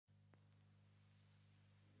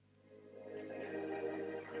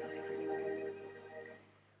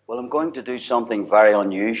I'm going to do something very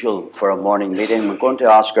unusual for a morning meeting. I'm going to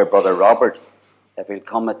ask our brother Robert if he'll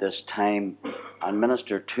come at this time and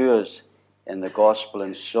minister to us in the gospel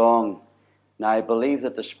and song. Now, I believe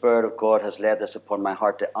that the Spirit of God has led this upon my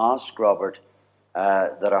heart to ask Robert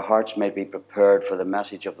that our hearts may be prepared for the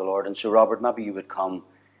message of the Lord. And so, Robert, maybe you would come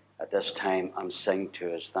at this time and sing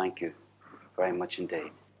to us. Thank you very much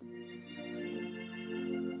indeed.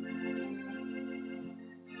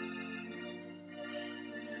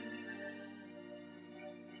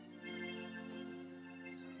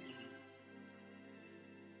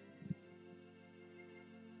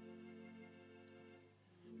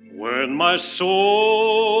 When my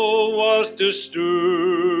soul was disturbed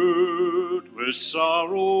with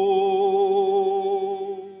sorrow,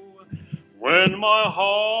 when my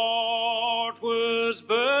heart was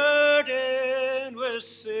burdened with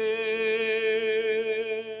sin,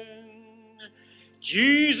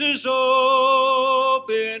 Jesus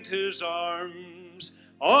opened his arms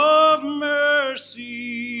of mercy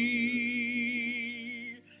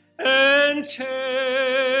and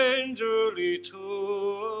tenderly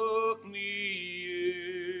took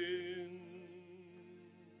me in.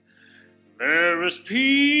 There is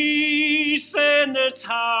peace in the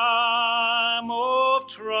time of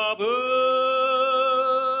trouble.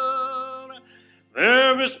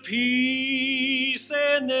 There is peace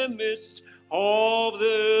in the midst of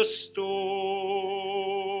the storm.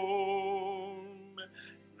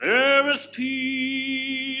 There is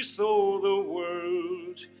peace though the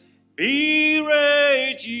world be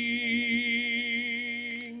raging,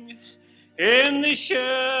 in the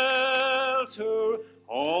shelter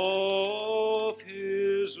of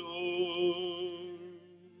his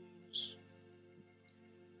arms.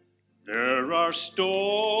 There are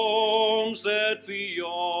storms that we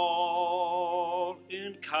all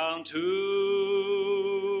encounter.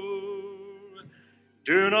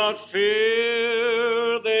 Do not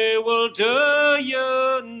fear, they will do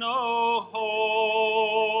you no harm.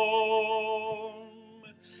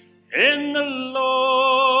 In the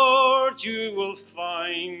Lord you will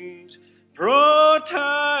find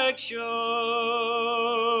protection,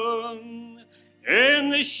 in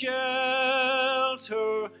the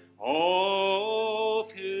shelter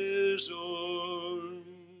of his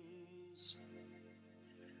arms.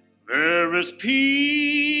 There is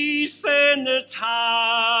peace in the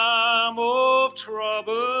time of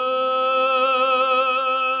trouble.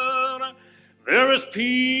 There is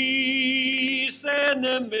peace in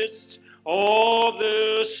the midst of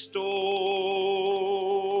the storm.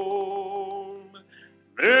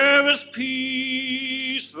 There is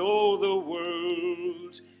peace though the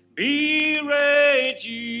world be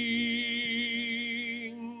raging,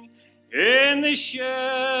 in the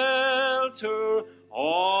shelter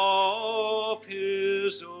of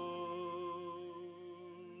his arms.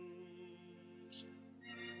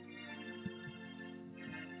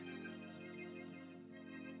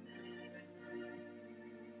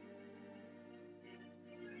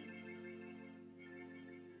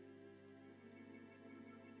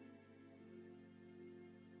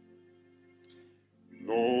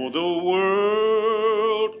 Though the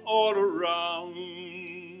world all around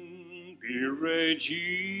be raging,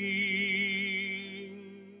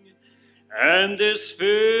 and is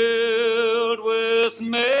filled with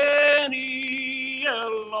many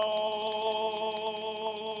alarms,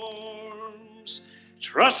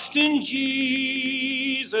 trust in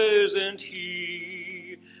Jesus and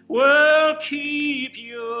he will keep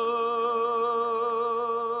you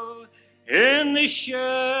in the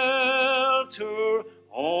shelter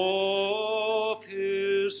of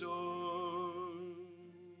his arms.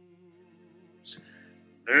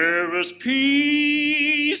 There is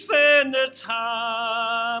peace in the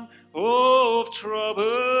time of trouble.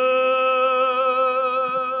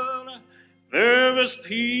 There is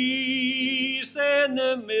peace in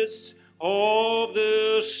the midst of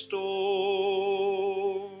the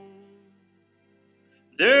storm.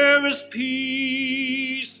 There is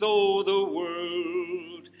peace though the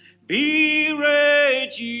world be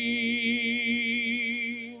raging,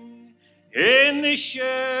 in the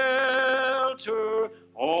shelter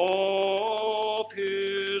of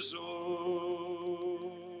his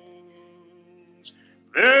arms.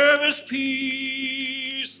 There is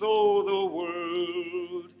peace though the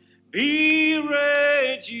world be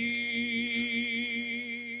raging,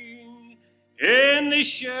 in the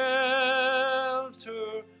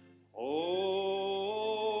shelter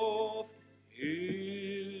of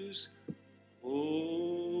his arms.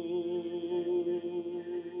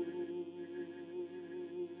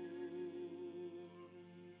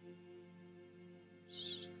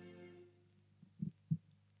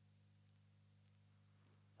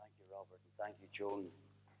 Joan,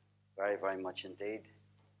 very, very much indeed.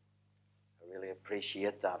 I really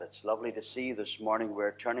appreciate that. It's lovely to see you this morning.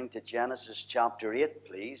 We're turning to Genesis chapter 8,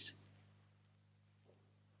 please.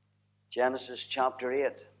 Genesis chapter 8.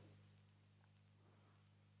 A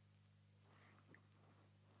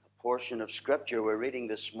portion of Scripture we're reading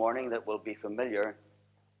this morning that will be familiar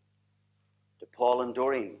to Paul and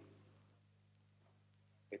Doreen,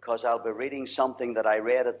 because I'll be reading something that I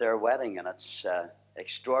read at their wedding, and it's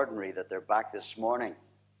extraordinary that they're back this morning.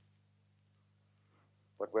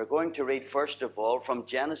 But we're going to read first of all from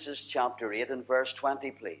Genesis chapter 8 and verse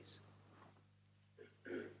 20, please.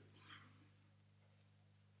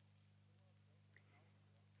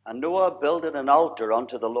 And Noah builded an altar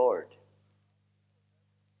unto the Lord,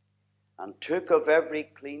 and took of every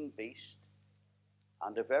clean beast,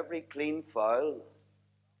 and of every clean fowl,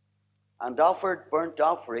 and offered burnt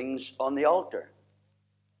offerings on the altar.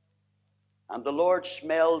 And the Lord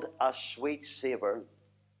smelled a sweet savour.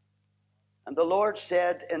 And the Lord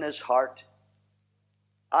said in his heart,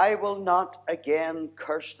 I will not again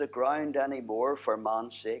curse the ground any more for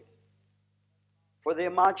man's sake. For the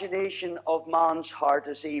imagination of man's heart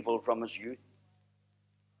is evil from his youth.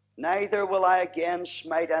 Neither will I again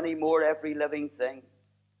smite any more every living thing,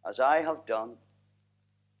 as I have done,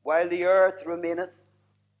 while the earth remaineth,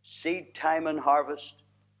 seed time and harvest,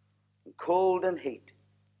 and cold and heat,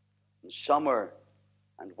 and summer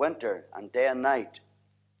and winter, and day and night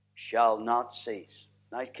shall not cease.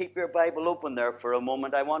 Now keep your Bible open there for a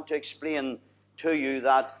moment. I want to explain to you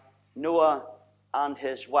that Noah and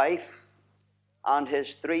his wife and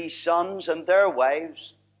his 3 sons and their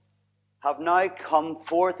wives have now come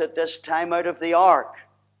forth at this time out of the ark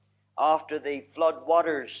after the flood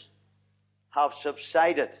waters have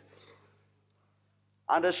subsided.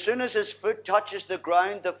 And as soon as his foot touches the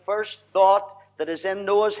ground, the first thought that is in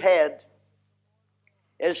Noah's head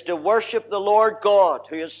is to worship the Lord God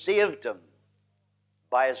who has saved him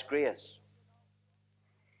by his grace.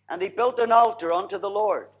 And he built an altar unto the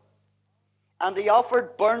Lord, and he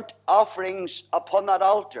offered burnt offerings upon that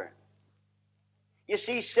altar. You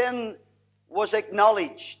see, sin was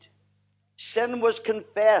acknowledged. Sin was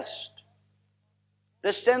confessed.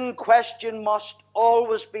 The sin question must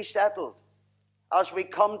always be settled as we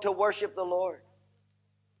come to worship the Lord.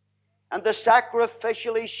 And the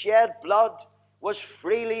sacrificially shed blood was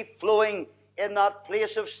freely flowing in that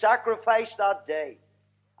place of sacrifice that day.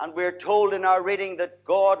 And we're told in our reading that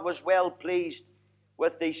God was well pleased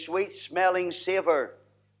with the sweet smelling savour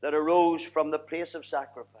that arose from the place of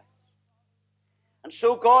sacrifice. And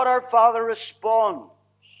so God our Father responds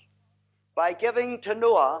by giving to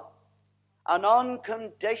Noah an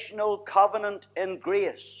unconditional covenant in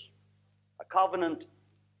grace. A covenant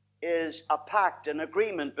is a pact, an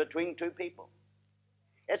agreement between 2 people.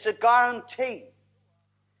 It's a guarantee,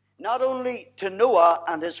 not only to Noah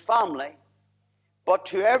and his family, but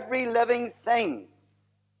to every living thing.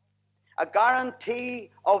 A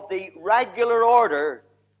guarantee of the regular order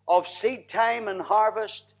of seed time and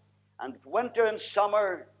harvest, and winter and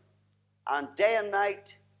summer, and day and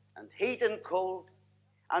night, and heat and cold.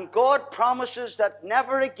 And God promises that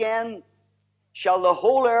never again shall the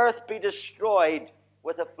whole earth be destroyed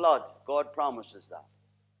with a flood. God promises that.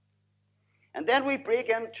 And then we break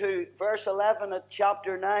into verse 11 of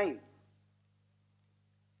chapter 9.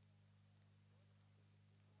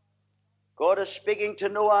 God is speaking to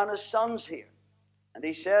Noah and his sons here. And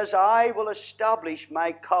he says, I will establish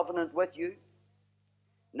my covenant with you.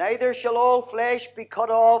 Neither shall all flesh be cut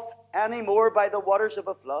off any more by the waters of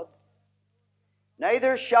a flood.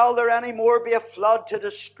 Neither shall there any more be a flood to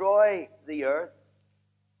destroy the earth.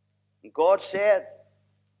 And God said,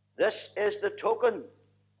 this is the token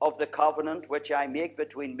of the covenant which I make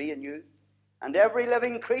between me and you, and every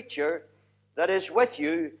living creature that is with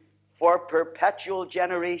you for perpetual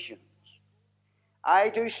generations. I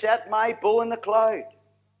do set my bow in the cloud,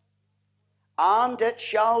 and it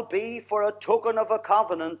shall be for a token of a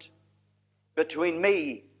covenant between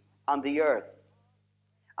me and the earth.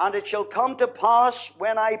 And it shall come to pass,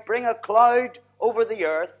 when I bring a cloud over the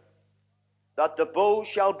earth, that the bow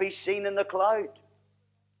shall be seen in the cloud.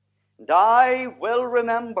 And I will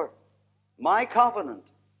remember my covenant,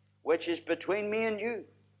 which is between me and you,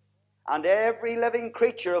 and every living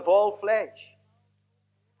creature of all flesh.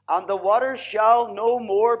 And the waters shall no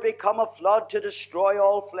more become a flood to destroy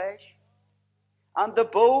all flesh. And the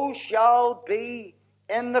bow shall be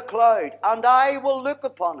in the cloud, and I will look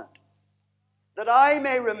upon it, that I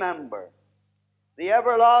may remember the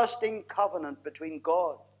everlasting covenant between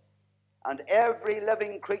God and every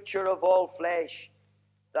living creature of all flesh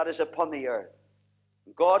that is upon the earth.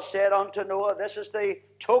 And God said unto Noah, this is the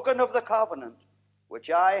token of the covenant which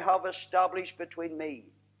I have established between me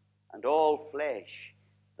and all flesh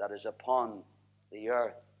that is upon the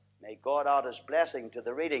earth. May God add his blessing to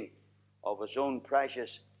the reading of his own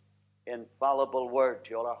precious, infallible word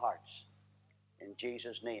to all our hearts. In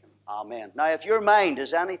Jesus' name, amen. Now, if your mind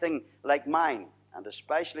is anything like mine, and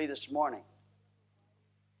especially this morning,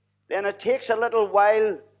 then it takes a little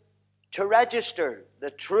while to register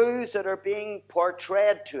the truths that are being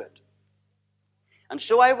portrayed to it. And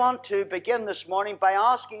so I want to begin this morning by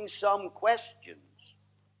asking some questions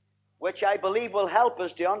which I believe will help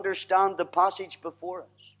us to understand the passage before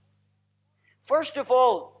us. First of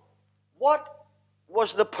all, what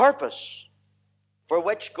was the purpose for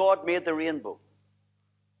which God made the rainbow?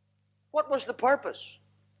 What was the purpose?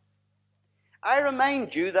 I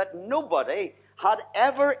remind you that nobody had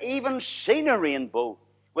ever even seen a rainbow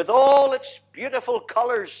with all its beautiful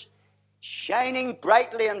colors shining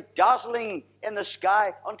brightly and dazzling in the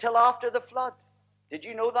sky until after the flood. Did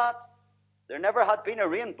you know that? There never had been a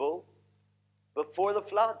rainbow before the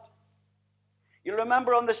flood. You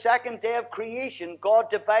remember on the second day of creation,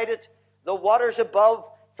 God divided the waters above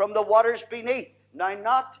from the waters beneath. Now,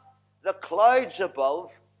 not the clouds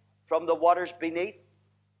above from the waters beneath,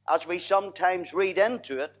 as we sometimes read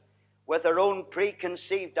into it with our own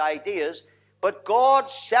preconceived ideas, but God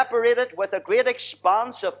separated with a great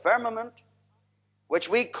expanse of firmament, which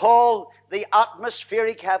we call the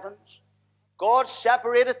atmospheric heavens. God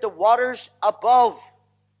separated the waters above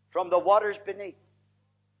from the waters beneath.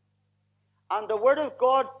 And the Word of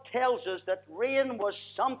God tells us that rain was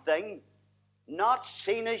something not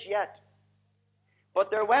seen as yet.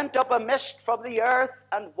 But there went up a mist from the earth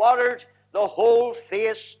and watered the whole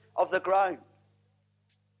face of the ground.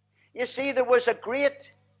 You see, there was a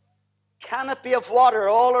great canopy of water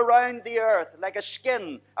all around the earth, like a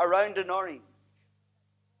skin around an orange.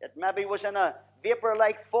 It maybe was in a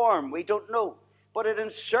vapor-like form, we don't know. But it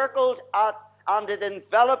encircled and it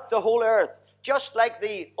enveloped the whole earth, just like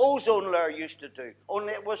the ozone layer used to do,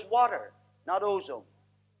 only it was water, not ozone.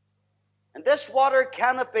 And this water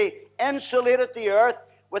canopy insulated the earth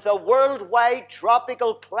with a worldwide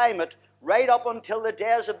tropical climate right up until the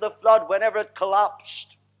days of the flood, whenever it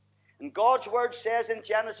collapsed. And God's word says in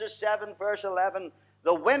Genesis 7, verse 11,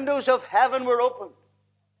 the windows of heaven were opened.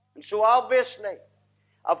 And so obviously,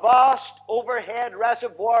 a vast overhead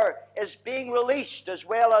reservoir is being released, as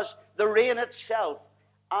well as the rain itself.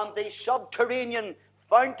 And the subterranean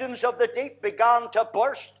fountains of the deep began to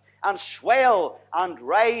burst and swell and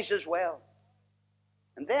rise as well.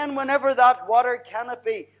 And then whenever that water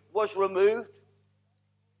canopy was removed,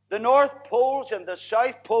 the North Poles and the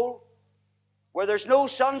South Pole, where there's no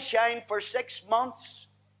sunshine for 6 months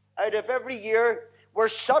out of every year, were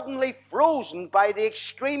suddenly frozen by the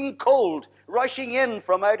extreme cold rushing in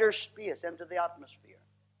from outer space into the atmosphere.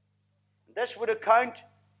 This would account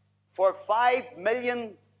for 5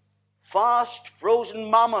 million fast frozen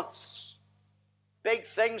mammoths, big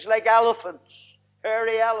things like elephants,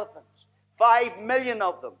 hairy elephants, 5 million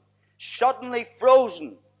of them, suddenly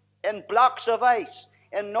frozen in blocks of ice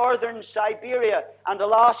in northern Siberia and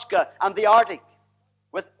Alaska and the Arctic,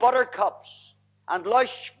 with buttercups and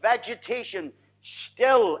lush vegetation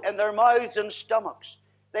still in their mouths and stomachs.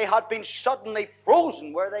 They had been suddenly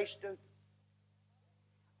frozen where they stood.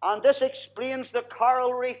 And this explains the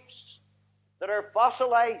coral reefs that are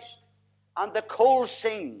fossilized and the coal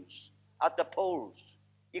seams at the poles.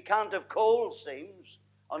 You can't have coal seams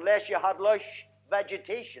unless you had lush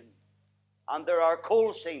vegetation, and there are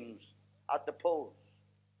coal seams at the poles.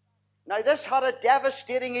 Now, this had a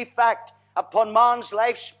devastating effect upon man's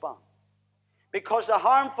lifespan, because the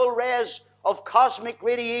harmful rays of cosmic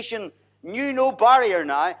radiation knew no barrier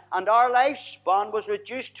now, and our lifespan was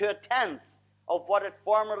reduced to 1/10 of what it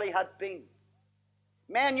formerly had been.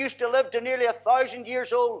 Men used to live to nearly 1,000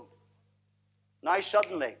 years old. Now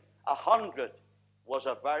suddenly, 100 was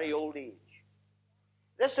a very old age.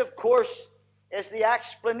 This, of course, is the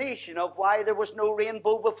explanation of why there was no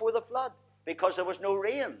rainbow before the flood, because there was no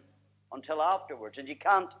rain until afterwards, and you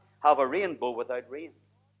can't have a rainbow without rain.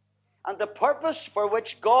 And the purpose for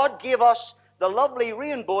which God gave us the lovely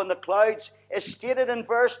rainbow in the clouds is stated in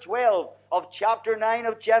verse 12 of chapter 9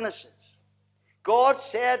 of Genesis. God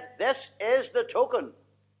said, "This is the token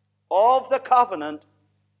of the covenant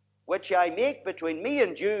which I make between me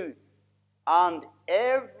and you and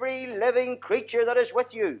every living creature that is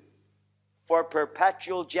with you for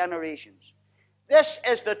perpetual generations." This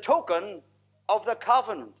is the token of the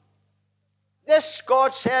covenant. This,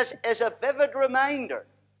 God says, is a vivid reminder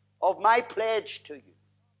of my pledge to you.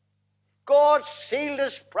 God sealed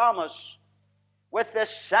his promise with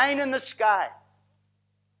this sign in the sky.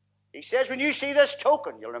 He says, when you see this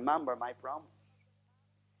token, you'll remember my promise.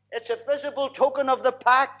 It's a visible token of the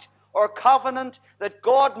pact or covenant that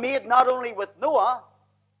God made not only with Noah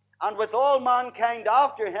and with all mankind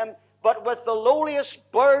after him, but with the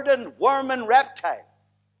lowliest bird and worm and reptile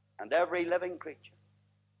and every living creature.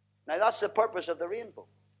 Now that's the purpose of the rainbow.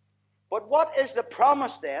 But what is the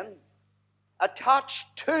promise then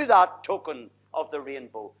attached to that token of the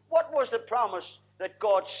rainbow? What was the promise that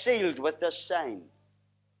God sealed with this sign?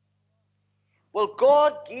 Well,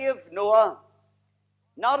 God gave Noah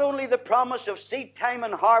not only the promise of seed time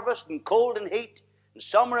and harvest and cold and heat and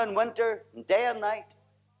summer and winter and day and night,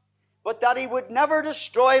 but that he would never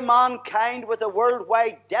destroy mankind with a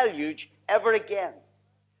worldwide deluge ever again.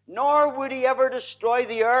 Nor would he ever destroy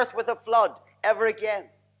the earth with a flood ever again.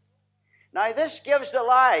 Now this gives the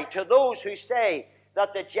lie to those who say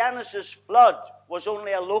that the Genesis flood was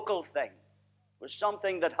only a local thing. It was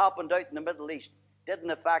something that happened out in the Middle East. Didn't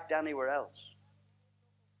affect anywhere else.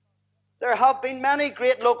 There have been many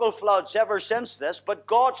great local floods ever since this, but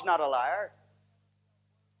God's not a liar.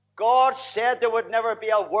 God said there would never be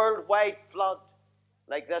a worldwide flood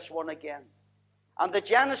like this one again. And the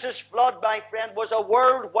Genesis flood, my friend, was a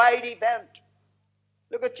worldwide event.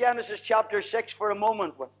 Look at Genesis chapter 6 for a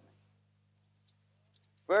moment with me.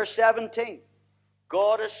 Verse 17.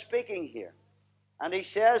 God is speaking here. And he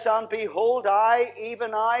says, "And behold, I,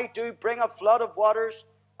 even I, do bring a flood of waters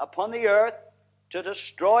upon the earth to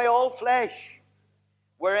destroy all flesh,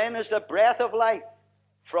 wherein is the breath of life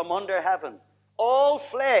from under heaven." All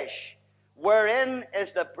flesh, wherein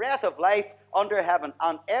is the breath of life under heaven,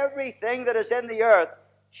 and everything that is in the earth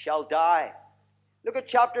shall die. Look at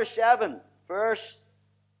chapter 7, verse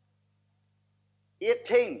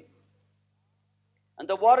 18. "And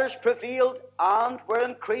the waters prevailed and were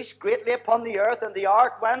increased greatly upon the earth, and the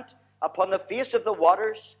ark went upon the face of the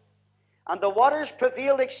waters. And the waters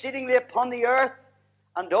prevailed exceedingly upon the earth,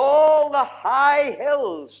 and all the high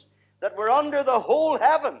hills that were under the whole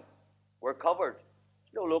heaven were covered."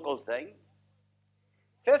 It's no local thing.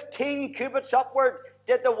 15 cubits upward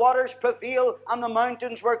did the waters prevail, and the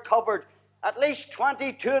mountains were covered. At least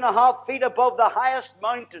 22.5 feet above the highest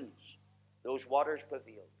mountains, those waters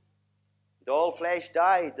prevailed. And all flesh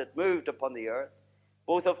died that moved upon the earth,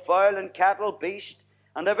 both of fowl and cattle, beast,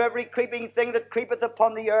 and of every creeping thing that creepeth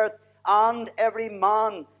upon the earth, and every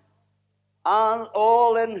man, and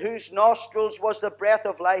all in whose nostrils was the breath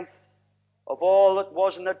of life, of all that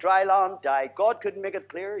was in the dry land died. God couldn't make it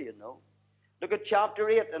clearer, you know. Look at chapter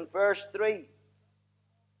 8 and verse 3.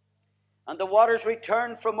 "And the waters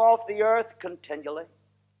returned from off the earth continually.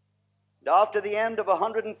 And after the end of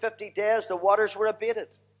 150 days, the waters were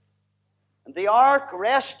abated. And the ark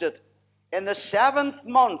rested in the 7th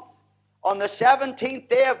month, on the 17th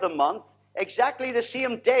day of the month, exactly the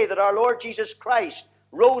same day that our Lord Jesus Christ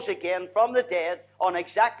rose again from the dead, on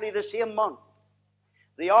exactly the same month.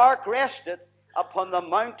 The ark rested upon the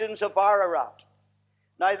mountains of Ararat."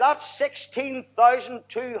 Now that's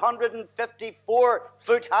 16,254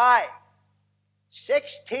 foot high.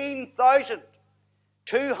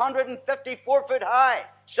 16,254 foot high.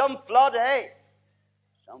 Some flood, eh?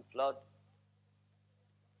 Some flood.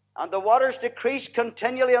 "And the waters decreased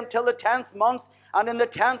continually until the 10th month. And in the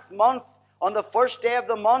 10th month, on the first day of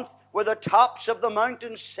the month, were the tops of the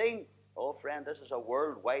mountains seen." Oh, friend, this is a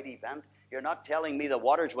worldwide event. You're not telling me the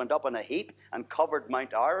waters went up in a heap and covered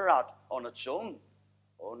Mount Ararat on its own.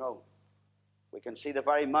 Oh, no. We can see the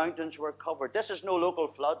very mountains were covered. This is no local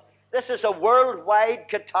flood. This is a worldwide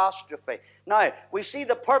catastrophe. Now, we see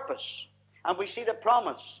the purpose and we see the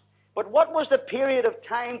promise. But what was the period of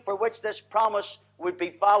time for which this promise would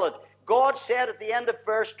be valid? God said at the end of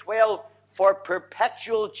verse 12, "For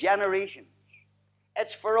perpetual generations."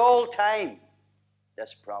 It's for all time,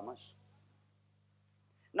 this promise.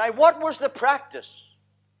 Now, what was the practice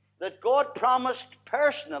that God promised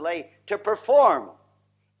personally to perform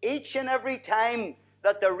each and every time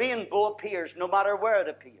that the rainbow appears, no matter where it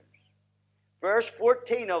appears? Verse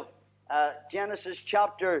 14 of Genesis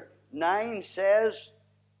chapter 9 says,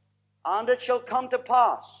 "And it shall come to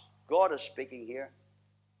pass," God is speaking here,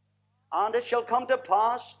 "and it shall come to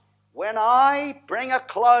pass when I bring a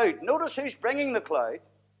cloud." Notice who's bringing the cloud.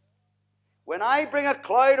 "When I bring a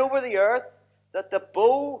cloud over the earth, that the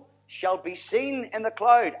bow shall be seen in the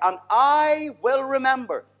cloud, and I will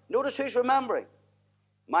remember." Notice who's remembering.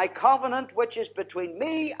 "My covenant which is between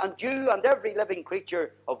me and you and every living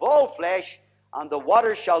creature of all flesh, and the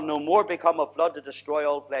waters shall no more become a flood to destroy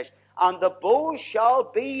all flesh. And the bow shall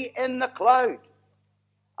be in the cloud,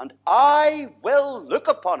 and I will look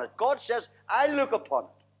upon it." God says, "I look upon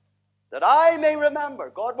it, that I may remember."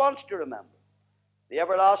 God wants to remember the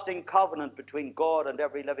everlasting covenant between God and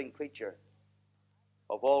every living creature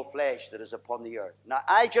of all flesh that is upon the earth. Now,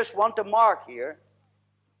 I just want to mark here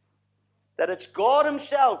that it's God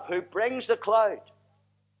himself who brings the cloud.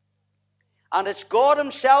 And it's God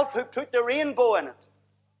himself who put the rainbow in it.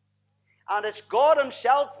 And it's God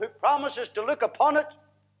himself who promises to look upon it.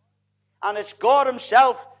 And it's God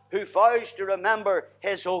himself who vows to remember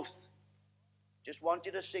his oath. Just want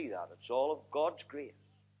you to see that. It's all of God's grace.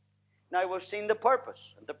 Now we've seen the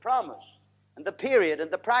purpose and the promise and the period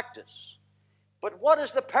and the practice. But what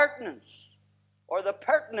is the pertinence, or the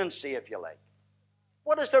pertinency, if you like?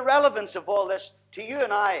 What is the relevance of all this to you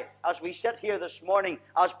and I as we sit here this morning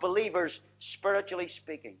as believers, spiritually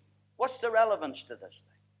speaking? What's the relevance to this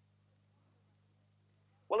thing?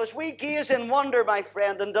 Well, as we gaze in wonder, my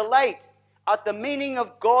friend, and delight at the meaning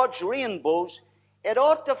of God's rainbows, it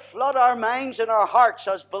ought to flood our minds and our hearts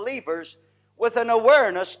as believers with an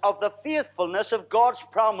awareness of the faithfulness of God's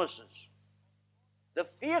promises. The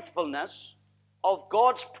faithfulness of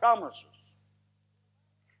God's promises.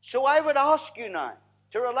 So I would ask you now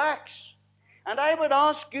to relax. And I would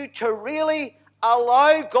ask you to really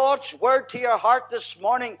allow God's word to your heart this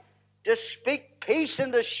morning to speak peace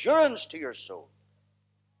and assurance to your soul.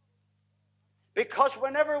 Because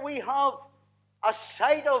whenever we have a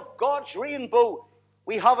sight of God's rainbow,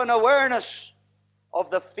 we have an awareness of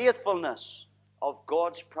the faithfulness of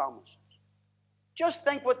God's promises. Just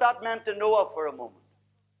think what that meant to Noah for a moment.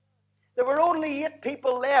 There were only 8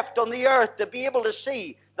 people left on the earth to be able to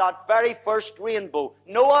see that very first rainbow.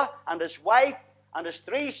 Noah and his wife and his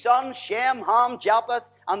 3 sons, Shem, Ham, Japheth,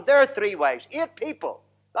 and their 3 wives. 8 people.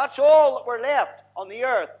 That's all that were left on the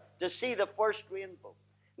earth to see the first rainbow.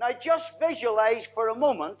 Now just visualize for a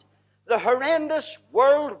moment the horrendous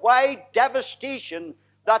worldwide devastation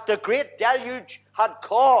that the great deluge had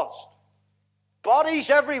caused. Bodies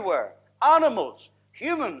everywhere, animals,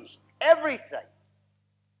 humans, everything.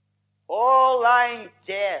 All lying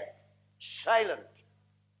dead, silent.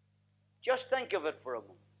 Just think of it for a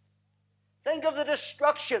moment. Think of the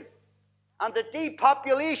destruction and the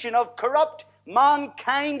depopulation of corrupt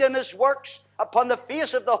mankind and his works upon the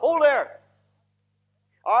face of the whole earth.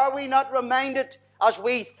 Are we not reminded as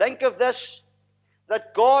we think of this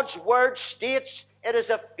that God's word states it is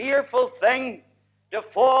a fearful thing to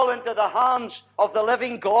fall into the hands of the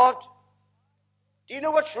living God? Do you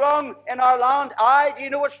know what's wrong in our land? Do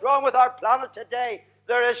you know what's wrong with our planet today?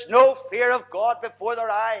 There is no fear of God before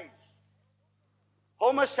their eyes.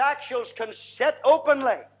 Homosexuals can sit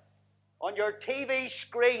openly on your TV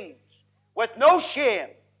screens with no shame,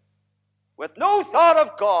 with no thought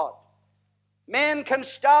of God. Men can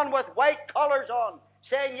stand with white collars on,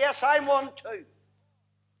 saying, yes, I'm one too.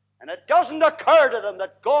 And it doesn't occur to them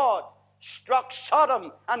that God struck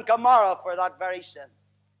Sodom and Gomorrah for that very sin.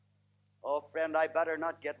 Oh, friend, I better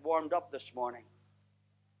not get warmed up this morning.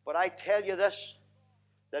 But I tell you this,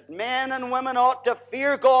 that men and women ought to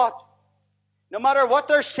fear God, no matter what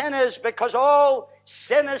their sin is, because all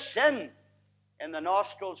sin is sin in the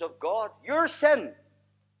nostrils of God. Your sin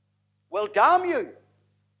will damn you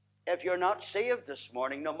if you're not saved this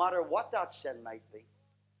morning, no matter what that sin might be.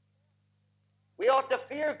 We ought to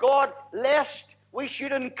fear God, lest we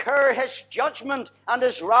should incur his judgment and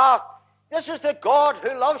his wrath. This is the God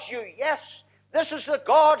who loves you. Yes, this is the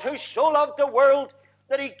God who so loved the world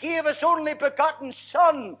that he gave his only begotten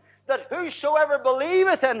Son, that whosoever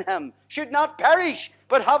believeth in him should not perish,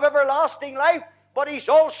 but have everlasting life. But he's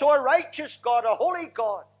also a righteous God, a holy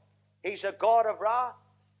God. He's a God of wrath.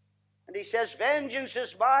 And he says, vengeance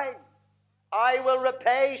is mine. I will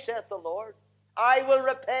repay, saith the Lord. I will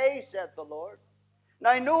repay, saith the Lord.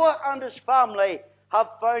 Now Noah and his family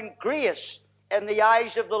have found grace in the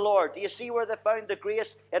eyes of the Lord. Do you see where they found the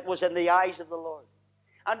grace? It was in the eyes of the Lord.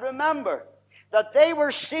 And remember that they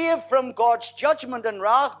were saved from God's judgment and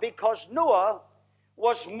wrath because Noah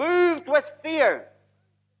was moved with fear.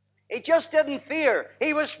 He just didn't fear.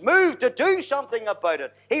 He was moved to do something about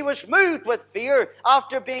it. He was moved with fear.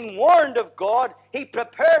 After being warned of God, he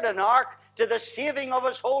prepared an ark to the saving of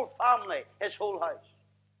his whole family, his whole house.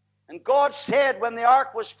 And God said when the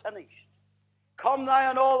ark was finished, come thou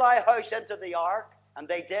and all thy house into the ark. And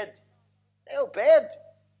they did. They obeyed.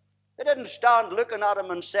 They didn't stand looking at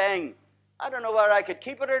him and saying, I don't know whether I could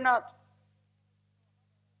keep it or not.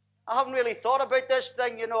 I haven't really thought about this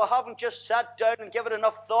thing, you know. I haven't just sat down and given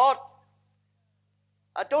enough thought.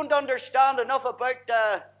 I don't understand enough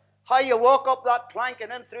about how you walk up that plank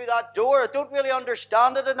and in through that door. I don't really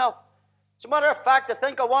understand it enough. As a matter of fact, I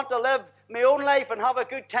think I want to live my own life and have a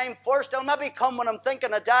good time first. I'll maybe come when I'm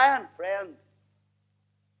thinking of dying, friend.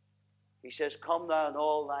 He says, come thou and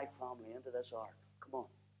all thy family into this ark. Come on.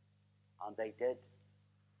 And they did.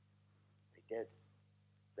 They did.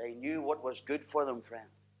 They knew what was good for them, friend,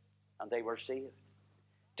 and they were saved.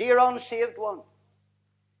 Dear unsaved one,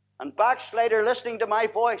 and backslider listening to my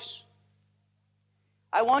voice,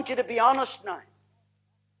 I want you to be honest now.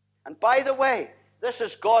 And by the way, this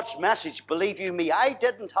is God's message, believe you me. I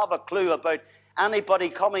didn't have a clue about anybody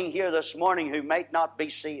coming here this morning who might not be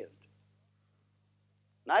saved.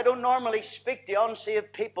 And I don't normally speak to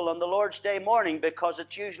unsaved people on the Lord's Day morning because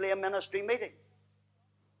it's usually a ministry meeting.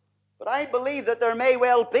 But I believe that there may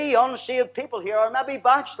well be unsaved people here, or maybe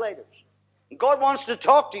backsliders. And God wants to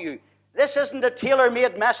talk to you. This isn't a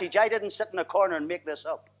tailor-made message. I didn't sit in a corner and make this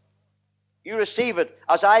up. You receive it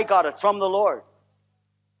as I got it from the Lord.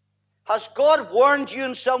 Has God warned you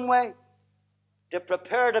in some way to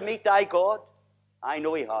prepare to meet thy God? I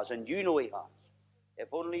know He has, and you know He has. If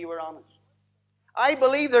only you were honest. I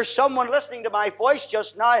believe there's someone listening to my voice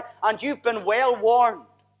just now, and you've been well warned.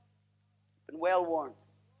 Been well warned.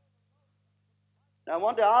 Now I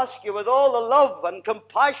want to ask you, with all the love and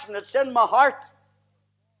compassion that's in my heart,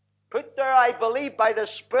 put there, I believe, by the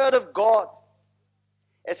Spirit of God,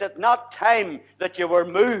 is it not time that you were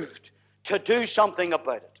moved to do something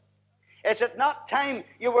about it? Is it not time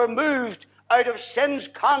you were moved out of sin's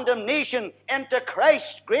condemnation into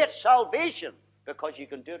Christ's great salvation? Because you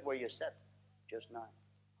can do it where you sit just now.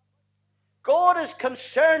 God is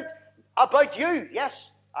concerned about you.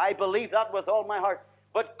 Yes, I believe that with all my heart.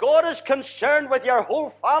 But God is concerned with your whole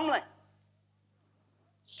family.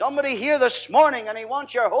 Somebody here this morning, and He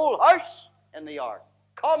wants your whole house in the ark.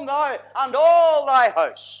 Come thou and all thy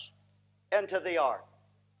house into the ark.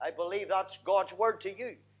 I believe that's God's word to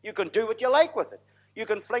you. You can do what you like with it. You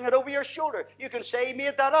can fling it over your shoulder. You can say He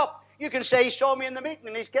made that up. You can say He saw me in the meeting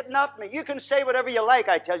and He's getting at me. You can say whatever you like.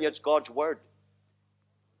 I tell you, it's God's word.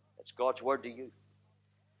 It's God's word to you.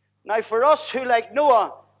 Now, for us who, like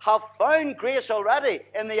Noah, have found grace already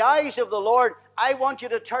in the eyes of the Lord, I want you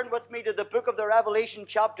to turn with me to the book of the Revelation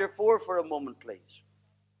chapter 4 for a moment, please.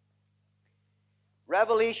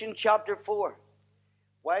 Revelation chapter 4.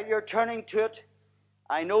 While you're turning to it,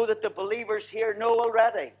 I know that the believers here know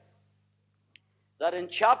already that in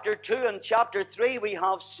chapter 2 and chapter 3 we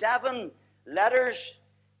have 7 letters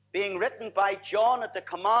being written by John at the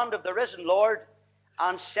command of the risen Lord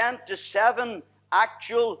and sent to 7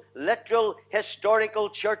 actual, literal, historical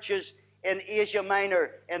churches in Asia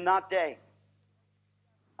Minor in that day.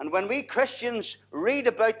 And when we Christians read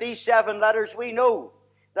about these 7 letters, we know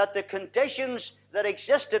that the conditions that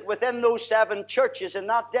existed within those 7 churches in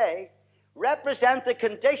that day represent the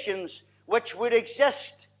conditions which would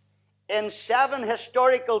exist in 7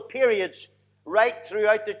 historical periods right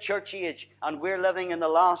throughout the church age. And we're living in the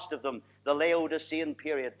last of them, the Laodicean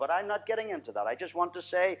period. But I'm not getting into that. I just want to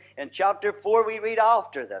say in chapter 4 we read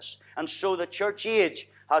after this. And so the church age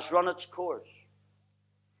has run its course.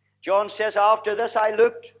 John says, after this I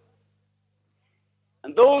looked.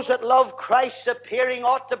 And those that love Christ's appearing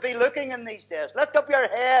ought to be looking in these days. Lift up your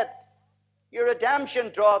head. Your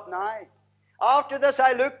redemption draweth nigh. After this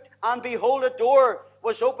I looked, and behold, a door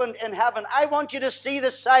was opened in heaven. I want you to see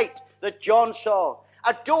the sight that John saw.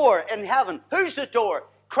 A door in heaven. Who's the door?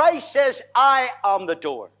 Christ says, I am the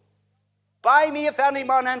door. By me, if any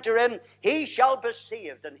man enter in, he shall be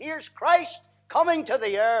saved. And here's Christ coming to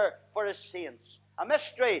the air for His saints. A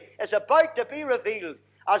mystery is about to be revealed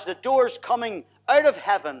as the door's coming out of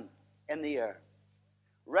heaven in the air.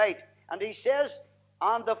 Right. And He says,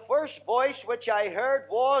 and the first voice which I heard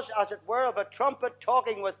was, as it were, of a trumpet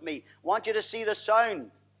talking with me. I want you to see the sound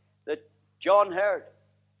that John heard.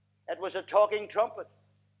 It was a talking trumpet.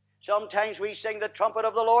 Sometimes we sing, the trumpet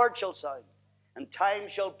of the Lord shall sound, and time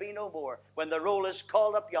shall be no more. When the roll is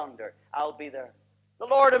called up yonder, I'll be there. The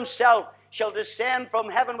Lord Himself shall descend from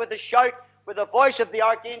heaven with a shout, with the voice of the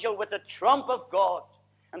archangel, with the trump of God.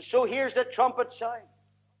 And so here's the trumpet sound.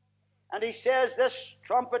 And He says, this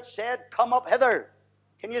trumpet said, come up hither.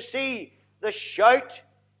 Can you see the shout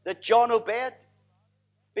that John obeyed?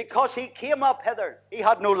 Because he came up hither. He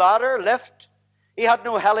had no ladder, lift. He had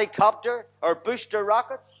no helicopter or booster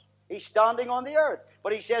rockets. He's standing on the earth.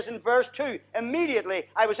 But He says in verse 2, immediately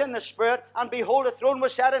I was in the Spirit, and behold, a throne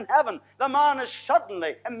was set in heaven. The man is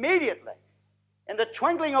suddenly, immediately, in the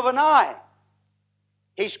twinkling of an eye,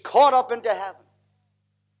 he's caught up into heaven.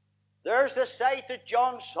 There's the sight that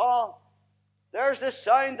John saw. There's the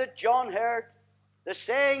sound that John heard. The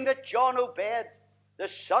saying that John obeyed. The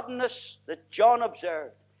suddenness that John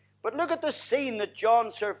observed. But look at the scene that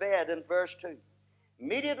John surveyed in verse 2.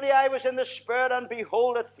 Immediately I was in the Spirit, and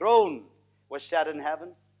behold, a throne was set in heaven,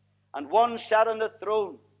 and one sat on the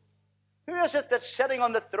throne. Who is it that's sitting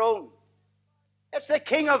on the throne? It's the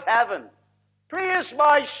King of heaven. Praise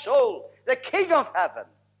my soul, the King of heaven.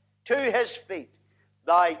 To His feet,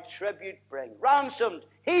 thy tribute bring. Ransomed,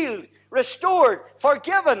 healed, restored,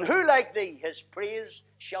 forgiven. Who like thee his praise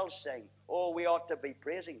shall sing? Oh, we ought to be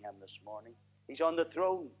praising him this morning. He's on the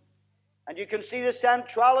throne. And you can see the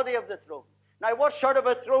centrality of the throne. Now, what sort of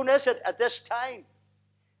a throne is it at this time?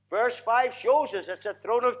 Verse 5 shows us it's a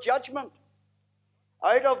throne of judgment.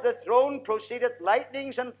 Out of the throne proceeded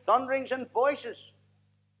lightnings and thunderings and voices.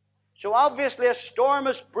 So obviously a storm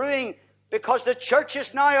is brewing because the church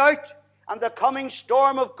is now out and the coming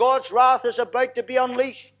storm of God's wrath is about to be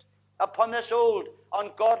unleashed upon this old,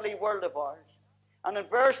 ungodly world of ours. And in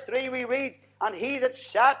verse 3 we read, and he that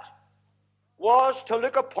sat was to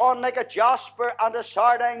look upon like a jasper and a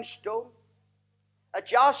sardine stone. A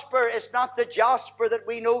jasper is not the jasper that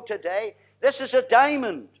we know today. This is a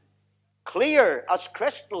diamond, clear as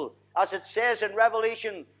crystal, as it says in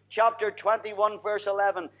Revelation chapter 21, verse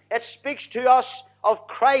 11. It speaks to us of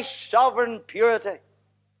Christ's sovereign purity.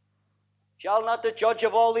 Shall not the judge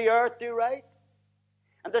of all the earth do right?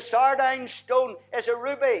 And the sardine stone is a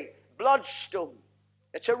ruby, bloodstone.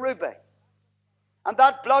 It's a ruby. And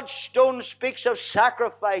that bloodstone speaks of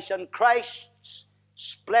sacrifice and Christ's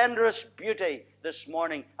splendorous beauty this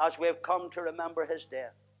morning as we have come to remember his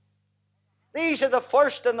death. These are the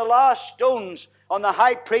first and the last stones on the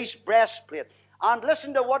high priest's breastplate. And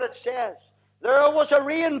listen to what it says. There was a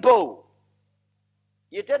rainbow.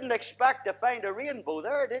 You didn't expect to find a rainbow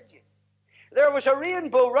there, did you? There was a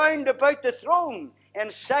rainbow round about the throne,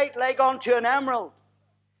 in sight like unto an emerald.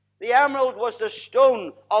 The emerald was the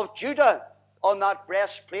stone of Judah on that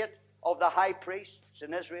breastplate of the high priests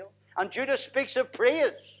in Israel. And Judah speaks of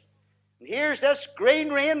praise. And here's this green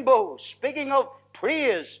rainbow speaking of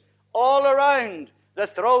praise all around the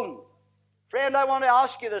throne. Friend, I want to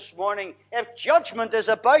ask you this morning, if judgment is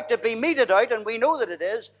about to be meted out, and we know that it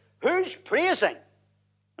is, who's praising?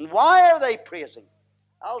 And why are they praising?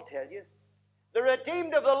 I'll tell you. The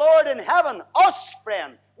redeemed of the Lord in heaven, us,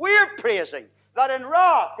 friend, we're praising that in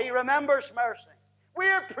wrath he remembers mercy.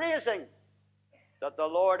 We're praising that the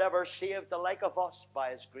Lord ever saved the like of us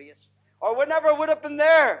by his grace. Or we never would have been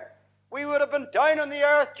there. We would have been down on the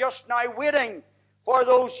earth just now waiting for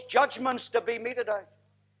those judgments to be meted out.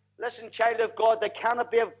 Listen, child of God, the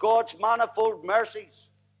canopy of God's manifold mercies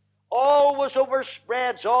always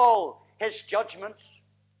overspreads all his judgments.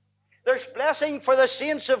 There's blessing for the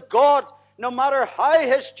saints of God no matter how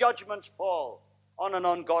his judgments fall on an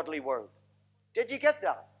ungodly world. Did you get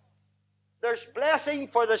that? There's blessing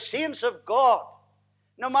for the saints of God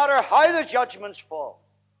no matter how the judgments fall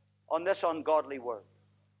on this ungodly world.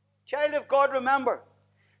 Child of God, remember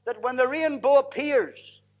that when the rainbow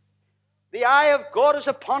appears, the eye of God is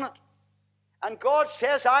upon it. And God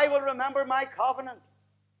says, I will remember my covenant.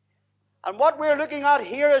 And what we're looking at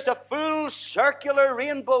here is a full circular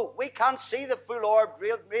rainbow. We can't see the full orbed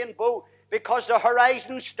rainbow because the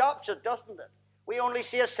horizon stops it, doesn't it? We only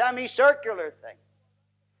see a semicircular thing.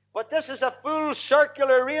 But this is a full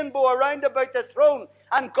circular rainbow around about the throne.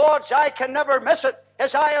 And God's eye can never miss it.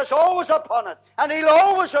 His eye is always upon it. And he'll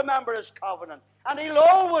always remember his covenant. And he'll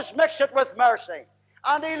always mix it with mercy.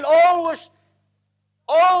 And he'll always,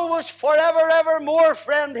 forever, evermore,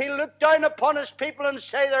 friend, he'll look down upon his people and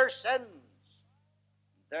say their sins,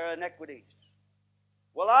 their iniquities.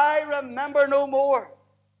 Will I remember no more?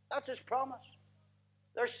 That's his promise.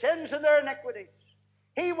 Their sins and their iniquities.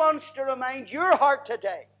 He wants to remind your heart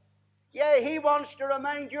today. Yeah, he wants to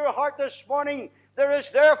remind your heart this morning, there is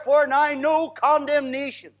therefore now no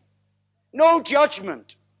condemnation, no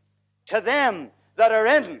judgment to them that are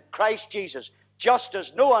in Christ Jesus, just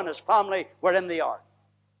as Noah and his family were in the ark.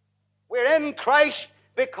 We're in Christ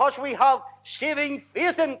because we have saving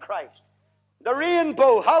faith in Christ. The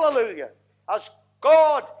rainbow, hallelujah, as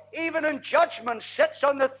God, even in judgment, sits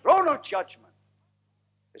on the throne of judgment.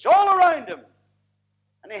 It's all around him.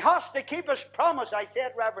 And he has to keep his promise, I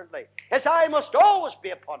said reverently. His eye must always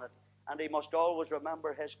be upon it, and he must always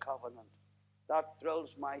remember his covenant. That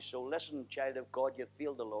thrills my soul. Listen, child of God, you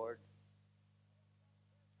feel the Lord.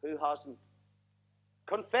 Who hasn't?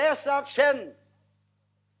 Confess that sin.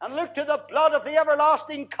 And look to the blood of the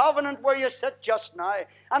everlasting covenant where you sit just now.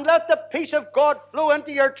 And let the peace of God flow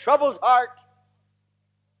into your troubled heart.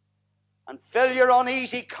 And fill your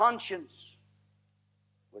uneasy conscience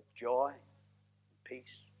with joy and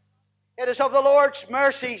peace. It is of the Lord's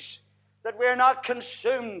mercies that we are not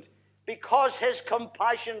consumed, because his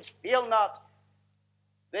compassions fail not.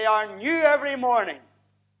 They are new every morning.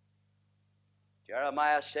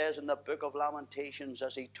 Jeremiah says in the book of Lamentations,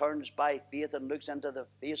 as he turns by faith and looks into the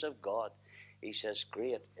face of God, he says,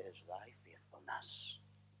 great is thy faithfulness.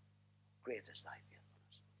 Great is thy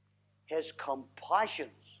faithfulness. His compassions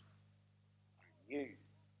are new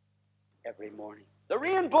every every morning. The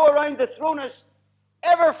rainbow around the throne is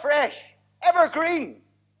ever fresh, ever green.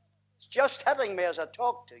 It's just hitting me as I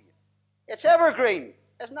talk to you. It's evergreen.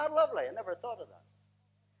 Isn't that lovely? I never thought of that.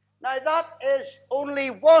 Now that is only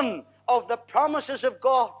one of the promises of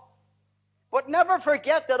God. But never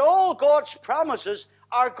forget that all God's promises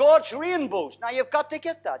are God's rainbows. Now you've got to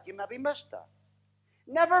get that. You maybe missed that.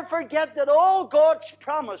 Never forget that all God's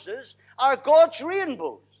promises are God's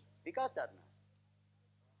rainbows. You got that now?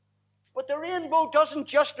 But the rainbow doesn't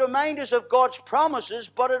just remind us of God's promises,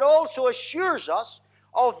 but it also assures us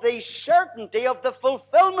of the certainty of the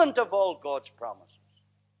fulfillment of all God's promises.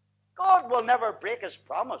 God will never break His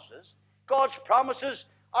promises. God's promises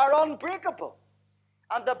are unbreakable.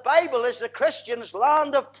 And the Bible is the Christian's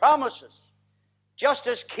land of promises, just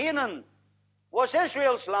as Canaan was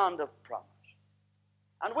Israel's land of promise.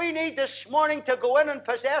 And we need this morning to go in and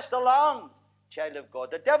possess the land, child of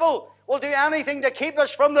God. The devil will do anything to keep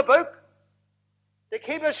us from the book, to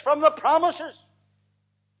keep us from the promises.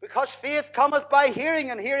 Because faith cometh by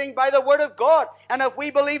hearing, and hearing by the word of God. And if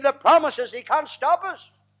we believe the promises, He can't stop us.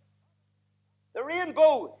 The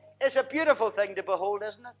rainbow is a beautiful thing to behold,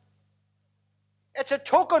 isn't it? It's a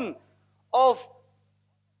token of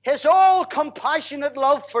His all-compassionate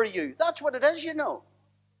love for you. That's what it is, you know.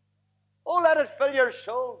 Oh, let it fill your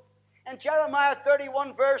soul. In Jeremiah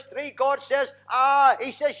 31, verse 3, God says,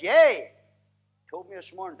 He says, yea. Told me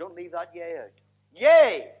this morning, don't leave that yea out.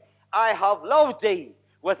 Yea, I have loved thee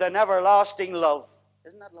with an everlasting love.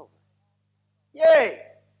 Isn't that lovely? Yea,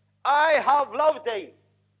 I have loved thee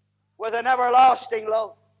with an everlasting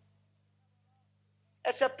love.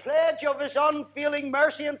 It's a pledge of His unfailing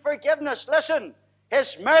mercy and forgiveness. Listen,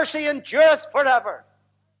 His mercy endureth forever.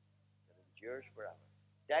 It endures forever.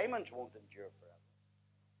 Diamonds won't endure forever,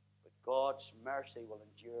 but God's mercy will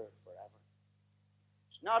endure forever.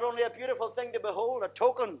 It's not only a beautiful thing to behold, a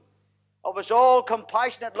token of His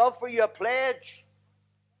all-compassionate love for you, a pledge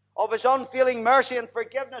of His unfailing mercy and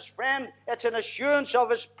forgiveness. Friend, it's an assurance of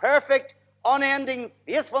His perfect, unending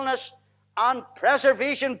faithfulness and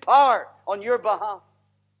preservation power on your behalf.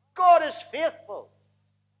 God is faithful.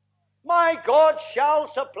 My God shall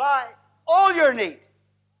supply all your need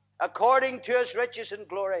according to His riches and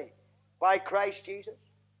glory by Christ Jesus.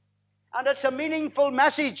 And it's a meaningful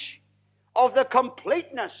message of the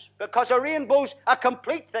completeness, because a rainbow's a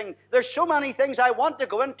complete thing. There's so many things I want to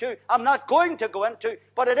go into, I'm not going to go into,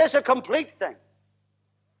 but it is a complete thing.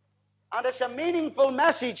 And it's a meaningful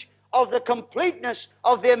message of the completeness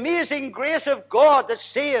of the amazing grace of God that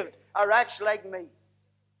saved a wretch like me.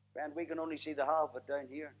 Friend, we can only see the half of it down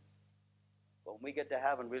here. But when we get to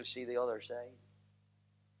heaven, we'll see the other side.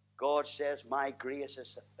 God says, my grace is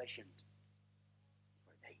sufficient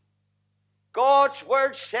for thee. God's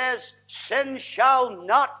word says, sin shall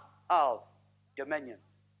not have dominion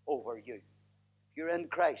over you. If you're in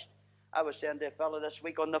Christ. I was saying to a fellow this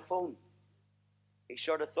week on the phone, he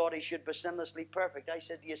sort of thought he should be sinlessly perfect. I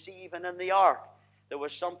said, do you see, even in the ark, there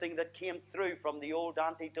was something that came through from the old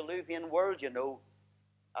antediluvian world, you know,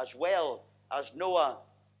 as well as Noah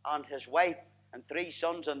and his wife and 3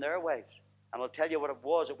 sons and their wives. And I'll tell you what it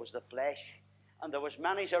was the flesh. And there was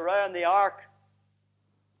many around the ark.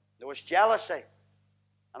 There was jealousy.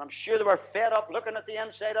 And I'm sure they were fed up looking at the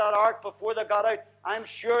inside of that ark before they got out. I'm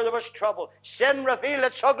sure there was trouble. Sin revealed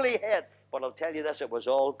its ugly head. But I'll tell you this, it was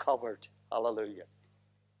all covered. Hallelujah.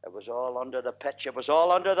 It was all under the pitch. It was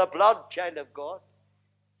all under the blood, child of God.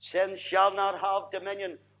 Sin shall not have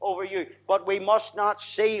dominion over you. But we must not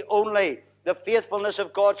see only the faithfulness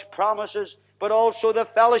of God's promises, but also the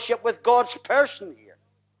fellowship with God's person here.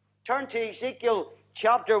 Turn to Ezekiel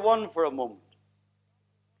chapter 1 for a moment.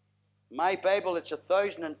 My Bible, it's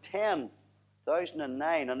 1010,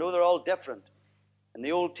 1009. I know they're all different. In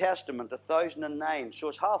the Old Testament, 1009. So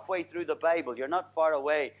it's halfway through the Bible. You're not far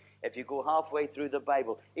away if you go halfway through the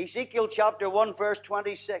Bible. Ezekiel chapter 1, verse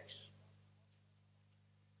 26.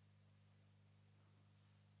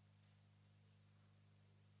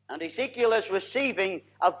 And Ezekiel is receiving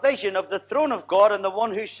a vision of the throne of God and the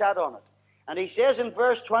one who sat on it. And he says in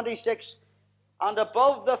verse 26, and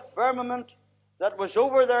above the firmament that was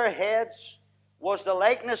over their heads was the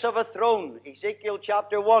likeness of a throne. Ezekiel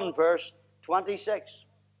chapter 1, verse 26.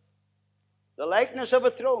 The likeness of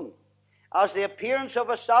a throne, as the appearance of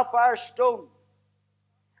a sapphire stone.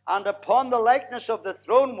 And upon the likeness of the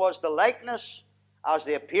throne was the likeness as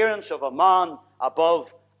the appearance of a man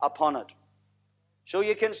above upon it. So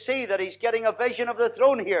you can see that he's getting a vision of the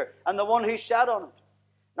throne here and the one who sat on it.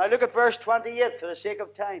 Now look at verse 28 for the sake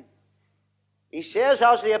of time. He says,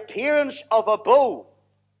 as the appearance of a bow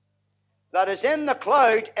that is in the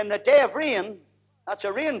cloud in the day of rain, that's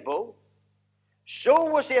a rainbow, So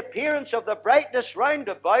was the appearance of the brightness round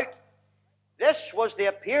about. This was the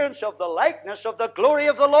appearance of the likeness of the glory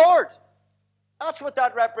of the Lord. That's what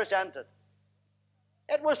that represented.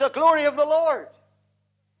 It was the glory of the Lord.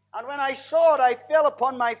 And when I saw it, I fell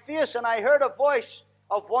upon my face, and I heard a voice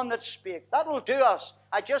of one that spake. That'll do us.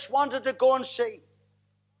 I just wanted to go and see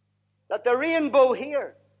that the rainbow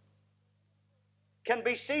here can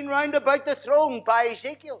be seen round about the throne by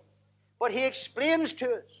Ezekiel. But he explains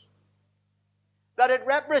to us that it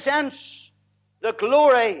represents the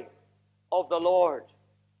glory of the Lord.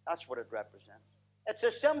 That's what it represents. It's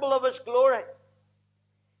a symbol of his glory.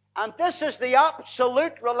 And this is the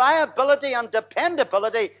absolute reliability and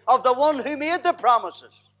dependability of the one who made the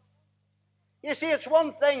promises. You see, it's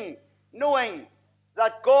one thing knowing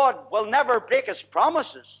that God will never break his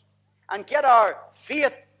promises and get our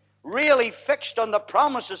faith really fixed on the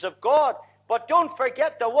promises of God. But don't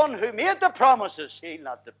forget the one who made the promises.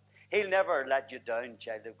 He'll never let you down,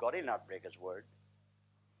 child of God. He'll not break his word.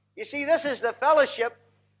 You see, this is the fellowship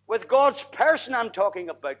with God's person I'm talking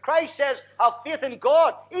about. Christ says, have faith in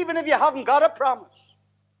God, even if you haven't got a promise.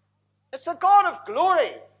 It's the God of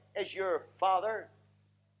glory is your Father.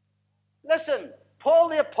 Listen, Paul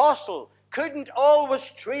the Apostle couldn't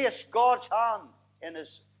always trace God's hand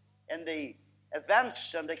in the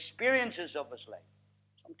events and experiences of his life.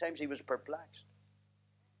 Sometimes he was perplexed.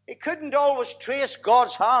 He couldn't always trace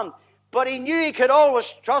God's hand, but he knew he could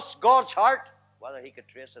always trust God's heart, whether he could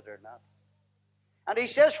trace it or not. And he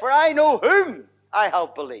says, for I know whom I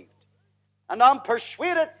have believed, and I'm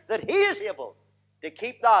persuaded that he is able to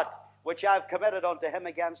keep that which I've committed unto him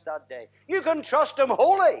against that day. You can trust him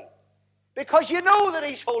wholly, because you know that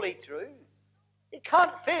he's wholly true. He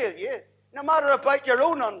can't fail you, no matter about your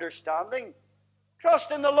own understanding.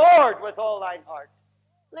 Trust in the Lord with all thine heart.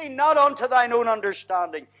 Lean not unto thine own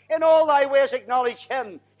understanding. In all thy ways acknowledge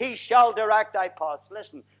him. He shall direct thy paths.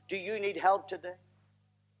 Listen, do you need help today?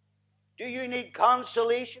 Do you need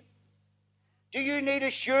consolation? Do you need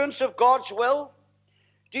assurance of God's will?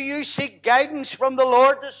 Do you seek guidance from the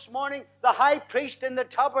Lord this morning? The high priest in the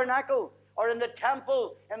tabernacle or in the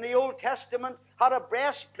temple in the Old Testament had a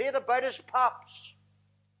breastplate about his paps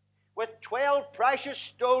with 12 precious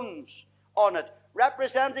stones on it,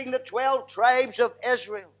 representing the 12 tribes of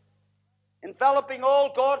Israel, enveloping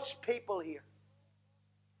all God's people here.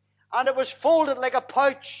 And it was folded like a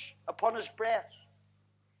pouch upon his breast.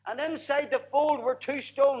 And inside the fold were 2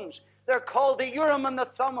 stones. They're called the Urim and the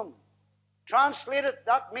Thummim. Translated,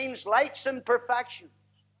 that means lights and perfections.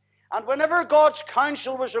 And whenever God's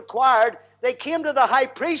counsel was required, they came to the high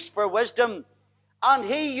priest for wisdom, and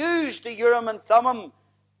he used the Urim and Thummim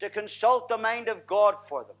to consult the mind of God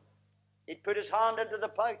for them. He'd put his hand into the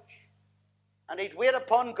pouch, and he'd wait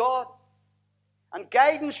upon God. And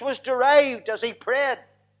guidance was derived as he prayed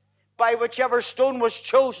by whichever stone was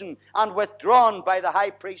chosen and withdrawn by the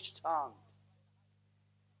high priest's hand.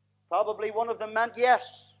 Probably one of them meant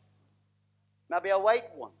yes, maybe a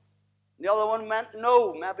white one. The other one meant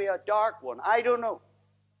no, maybe a dark one. I don't know.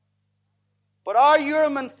 But our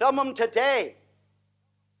Urim and Thummim today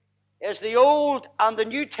is the Old and the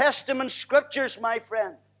New Testament scriptures, my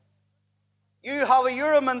friend. You have a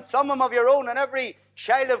Urim and Thummim of your own, and every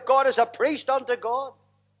child of God is a priest unto God.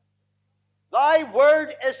 Thy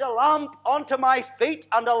word is a lamp unto my feet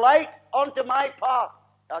and a light unto my path.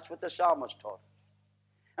 That's what the psalmist taught us.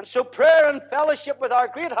 And so prayer and fellowship with our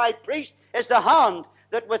great high priest is the hand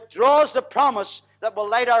that withdraws the promise that will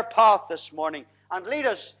light our path this morning and lead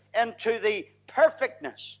us into the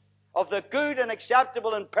perfectness of the good and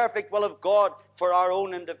acceptable and perfect will of God for our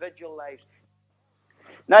own individual lives.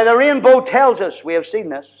 Now the rainbow tells us, we have seen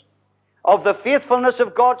this, of the faithfulness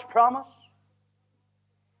of God's promise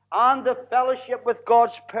and the fellowship with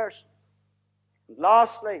God's person. And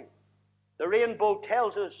lastly, the rainbow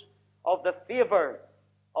tells us of the favor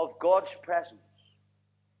of God's presence.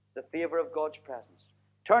 The favor of God's presence.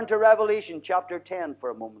 Turn to Revelation chapter 10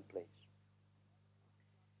 for a moment, please.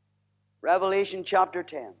 Revelation chapter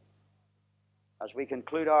 10, as we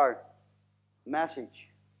conclude our message.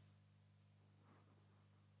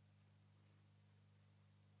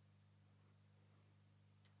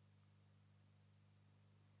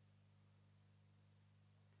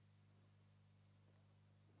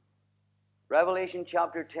 Revelation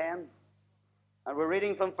chapter 10, and we're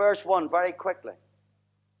reading from verse 1 very quickly.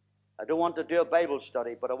 I don't want to do a Bible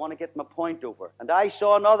study, but I want to get my point over. And I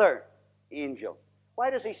saw another angel. Why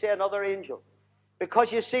does he say another angel?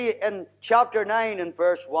 Because you see in chapter 9 and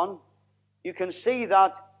verse 1, you can see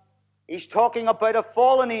that he's talking about a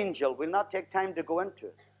fallen angel. We'll not take time to go into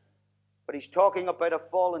it. But he's talking about a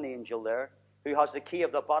fallen angel there who has the key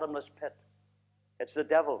of the bottomless pit. It's the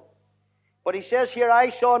devil. But he says here, I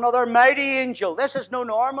saw another mighty angel. This is no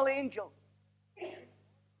normal angel.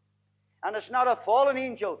 And it's not a fallen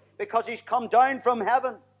angel, because he's come down from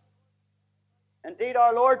heaven. Indeed,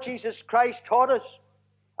 our Lord Jesus Christ taught us,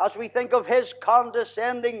 as we think of his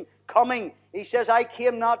condescending coming, he says, I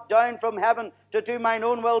came not down from heaven to do mine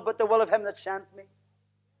own will, but the will of him that sent me.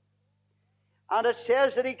 And it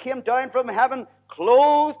says that he came down from heaven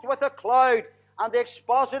clothed with a cloud. And the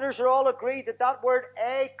expositors are all agreed that that word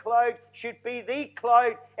a cloud should be the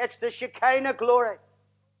cloud. It's the Shekinah glory.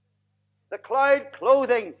 The cloud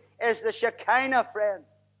clothing is the Shekinah, friend.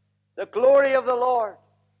 The glory of the Lord.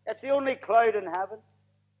 It's the only cloud in heaven.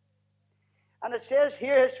 And it says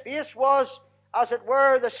here, his face was, as it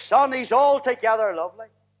were, the sun. He's altogether lovely.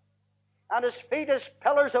 And his feet as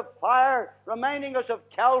pillars of fire, reminding us of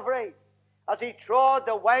Calvary, as he trod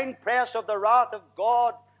the winepress of the wrath of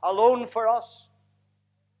God alone for us.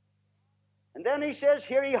 And then he says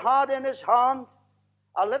here, he had in his hand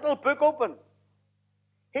a little book open.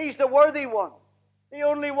 He's the worthy one, the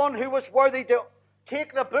only one who was worthy to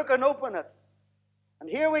take the book and open it. And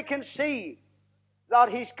here we can see that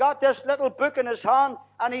he's got this little book in his hand,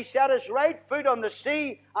 and he set his right foot on the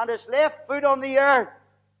sea and his left foot on the earth.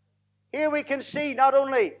 Here we can see not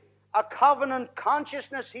only a covenant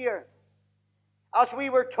consciousness here, as we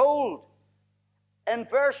were told in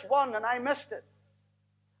verse 1, and I missed it.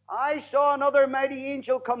 I saw another mighty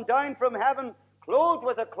angel come down from heaven, clothed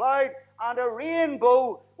with a cloud, and a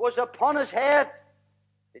rainbow was upon his head.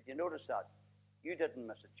 Did you notice that? You didn't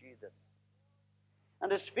miss it, you did.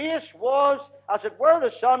 And his face was, as it were, the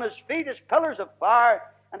sun, his feet as pillars of fire,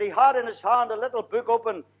 and he had in his hand a little book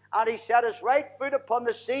open, and he set his right foot upon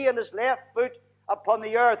the sea and his left foot upon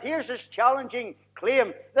the earth. Here's his challenging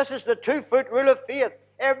claim. This is the 2-foot rule of faith.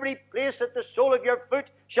 Every place that the sole of your foot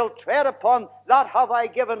shall tread upon, that have I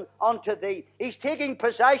given unto thee. He's taking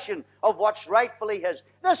possession of what's rightfully his.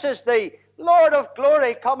 This is the Lord of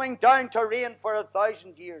glory coming down to reign for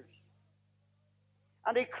 1,000 years.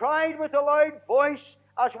 And he cried with a loud voice,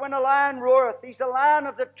 as when a lion roareth. He's the Lion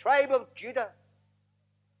of the tribe of Judah.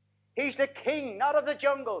 He's the king, not of the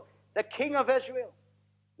jungle, the king of Israel.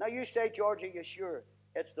 Now you say, George, are you sure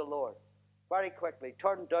it's the Lord? Very quickly,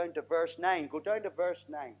 turn down to verse 9. Go down to verse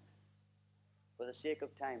 9 for the sake of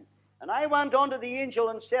time. And I went unto the angel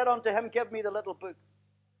and said unto him, give me the little book.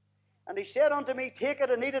 And he said unto me, take it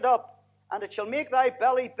and eat it up, and it shall make thy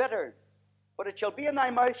belly bitter, but it shall be in thy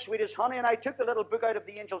mouth sweet as honey. And I took the little book out of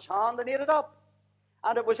the angel's hand and ate it up.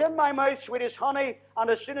 And it was in my mouth sweet as honey, and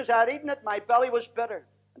as soon as I had eaten it, my belly was bitter.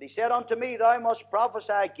 And he said unto me, thou must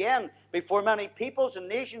prophesy again before many peoples and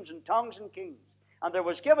nations and tongues and kings. And there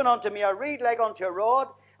was given unto me a reed like unto a rod,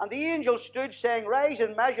 and the angel stood, saying, rise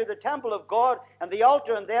and measure the temple of God, and the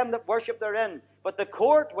altar, and them that worship therein. But the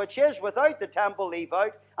court which is without the temple leave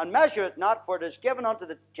out, and measure it not, for it is given unto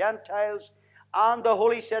the Gentiles, and the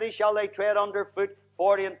holy city shall they tread under foot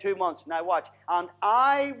 42 months. Now watch. And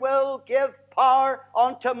I will give power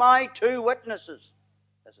unto my 2 witnesses.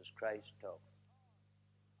 This is Christ's talk.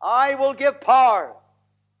 I will give power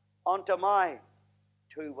unto my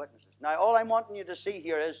 2 witnesses. Now, all I'm wanting you to see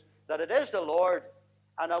here is that it is the Lord,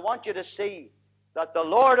 and I want you to see that the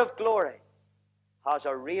Lord of glory has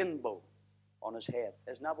a rainbow on his head.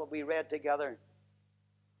 Isn't that what we read together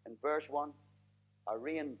in verse 1? A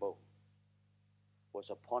rainbow was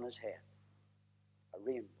upon his head. A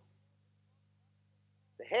rainbow.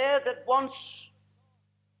 The head that once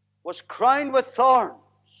was crowned with thorns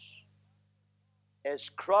is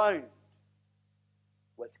crowned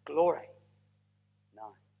with glory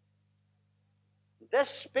now. This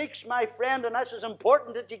speaks, my friend, and this is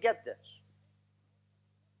important that you get this.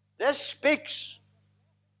 This speaks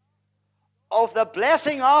of the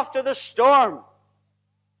blessing after the storm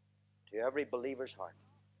to every believer's heart.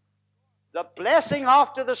 The blessing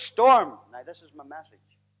after the storm. Now, this is my message.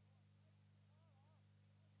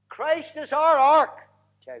 Christ is our ark,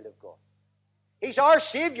 child of God. He's our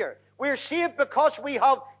Savior. We're saved because we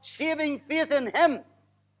have saving faith in Him.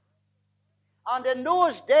 And in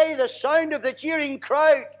Noah's day, the sound of the jeering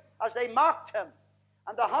crowd as they mocked Him,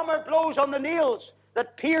 and the hammer blows on the nails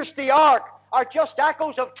that pierced the ark are just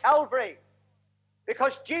echoes of Calvary,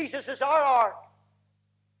 because Jesus is our ark.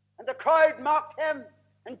 And the crowd mocked Him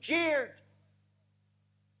and jeered,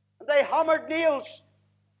 and they hammered nails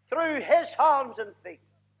through His hands and feet.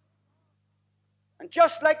 And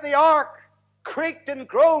just like the ark creaked and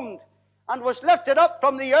groaned and was lifted up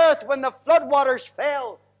from the earth when the floodwaters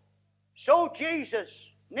fell, so Jesus,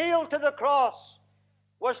 nailed to the cross,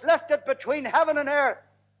 was lifted between heaven and earth,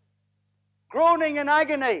 groaning in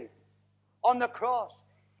agony on the cross.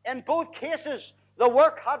 In both cases, the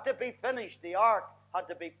work had to be finished. The ark had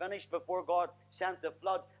to be finished before God sent the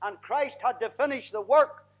flood. And Christ had to finish the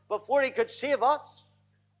work before he could save us.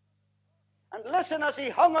 And listen, as he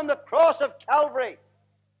hung on the cross of Calvary,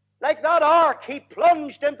 like that ark, he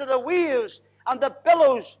plunged into the waves and the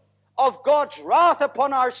billows of God's wrath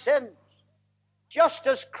upon our sins. Just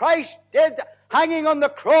as Christ did, hanging on the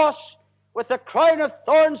cross with the crown of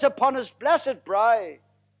thorns upon his blessed brow,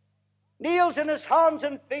 nails in his hands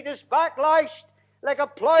and feet, his back lashed like a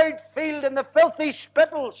ploughed field, in the filthy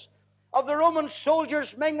spittles of the Roman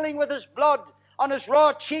soldiers mingling with his blood. On his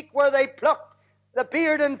raw cheek where they plucked the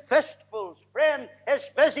beard in fistfuls. Friend, his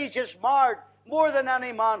visage is marred more than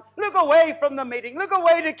any man. Look away from the meeting. Look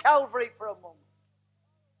away to Calvary for a moment.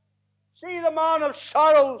 See the man of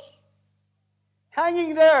sorrows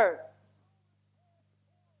hanging there.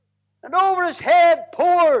 And over his head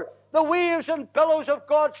pour the waves and billows of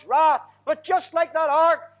God's wrath. But just like that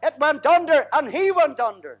ark, it went under, and he went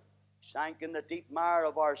under. Sank in the deep mire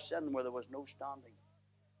of our sin where there was no standing.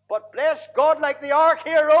 But bless God, like the ark,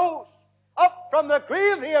 he arose. Up from the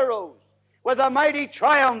grave he arose, with a mighty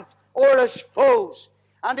triumph o'er his foes.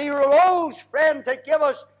 And he arose, friend, to give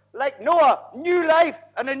us, like Noah, new life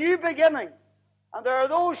and a new beginning. And there are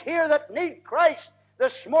those here that need Christ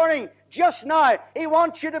this morning, just now. He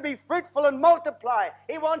wants you to be fruitful and multiply.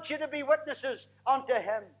 He wants you to be witnesses unto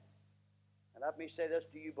him. And let me say this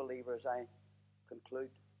to you, believer, as I conclude.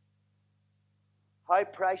 How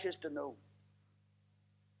precious to know,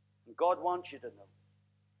 and God wants you to know,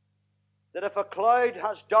 that if a cloud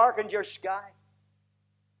has darkened your sky,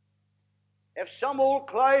 if some old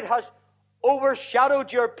cloud has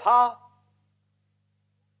overshadowed your path,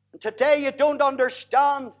 and today you don't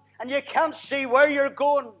understand and you can't see where you're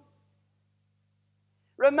going,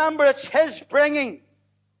 remember it's his bringing.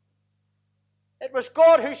 It was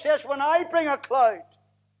God who says, when I bring a cloud.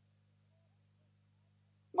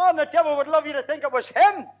 Man, the devil would love you to think it was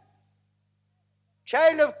him.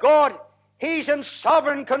 Child of God, he's in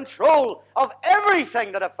sovereign control of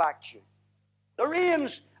everything that affects you. The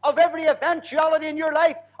reins of every eventuality in your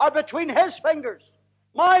life are between his fingers.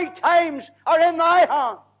 My times are in thy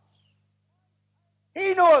hands.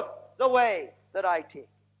 He knoweth the way that I take.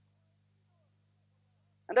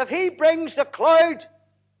 And if he brings the cloud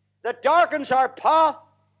that darkens our path,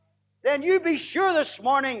 then you be sure this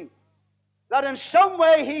morning that in some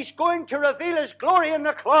way he's going to reveal his glory in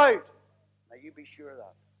the cloud. Now you be sure of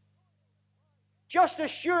that. Just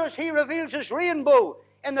as sure as he reveals his rainbow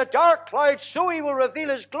in the dark cloud, so he will reveal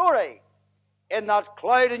his glory in that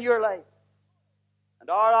cloud in your life. And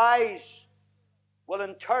our eyes will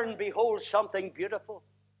in turn behold something beautiful.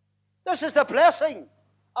 This is the blessing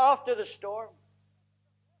after the storm.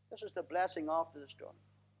 This is the blessing after the storm.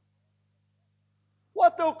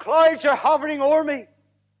 What though clouds are hovering over me,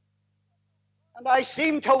 and I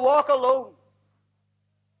seem to walk alone,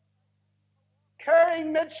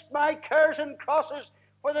 carrying midst my cares and crosses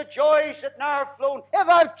for the joys that now are flown. If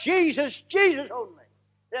I've Jesus, Jesus only,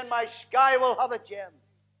 then my sky will have a gem.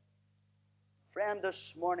 Friend,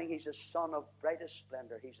 this morning he's a son of brightest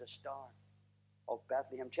splendor. He's a star of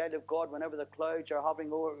Bethlehem. Child of God, whenever the clouds are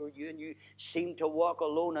hovering over you and you seem to walk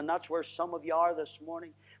alone, and that's where some of you are this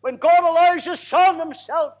morning, when God allows the sun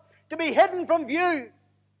himself to be hidden from view,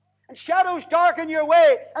 and shadows darken your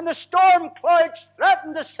way, and the storm clouds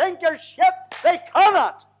threaten to sink your ship, they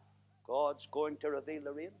cannot. God's going to reveal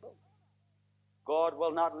the rainbow. God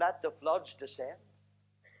will not let the floods descend.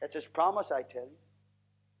 It's his promise, I tell you.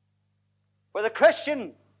 For the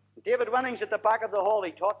Christian, David Winnings at the back of the hall,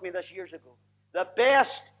 he taught me this years ago. The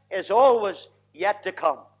best is always yet to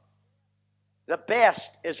come. The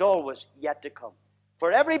best is always yet to come.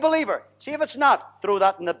 For every believer. See if it's not, throw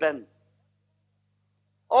that in the bin.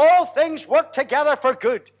 All things work together for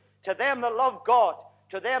good to them that love God,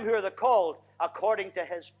 to them who are the called according to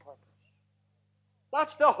his purpose.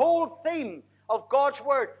 That's the whole theme of God's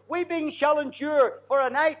word. Weeping shall endure for a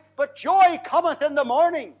night, but joy cometh in the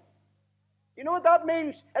morning. You know what that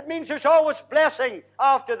means? It means there's always blessing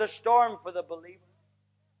after the storm for the believer.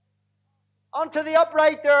 Unto the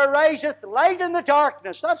upright there ariseth light in the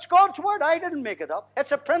darkness. That's God's word. I didn't make it up.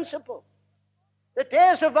 It's a principle. The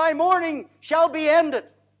days of thy mourning shall be ended.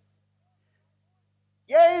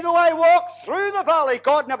 Yea, though I walk through the valley.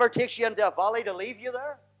 God never takes you into a valley to leave you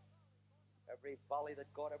there. Every valley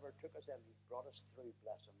that God ever took us in, he brought us through,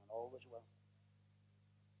 bless him, and all was well.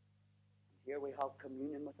 And here we have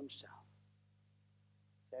communion with himself.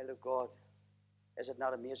 Child of God, is it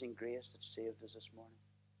not amazing grace that saved us this morning?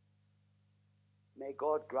 May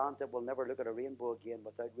God grant that we'll never look at a rainbow again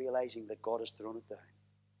without realizing that God has thrown it down.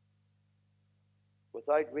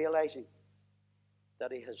 Without realizing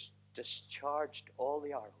that he has discharged all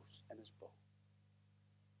the arrows in his bow.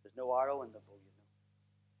 There's no arrow in the bow, you know.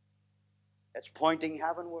 It's pointing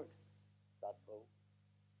heavenward, that bow.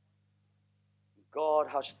 God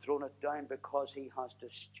has thrown it down because he has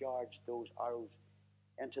discharged those arrows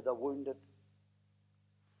into the wounded,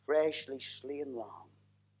 freshly slain lamb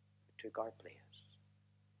who took our place.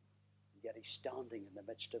 And yet he's standing in the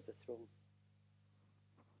midst of the throne.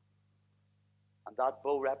 And that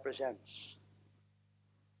bow represents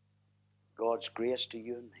God's grace to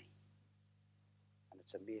you and me. And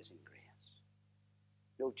it's amazing grace.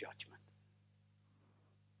 No judgment.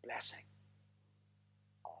 Blessing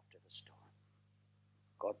after the storm.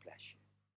 God bless you.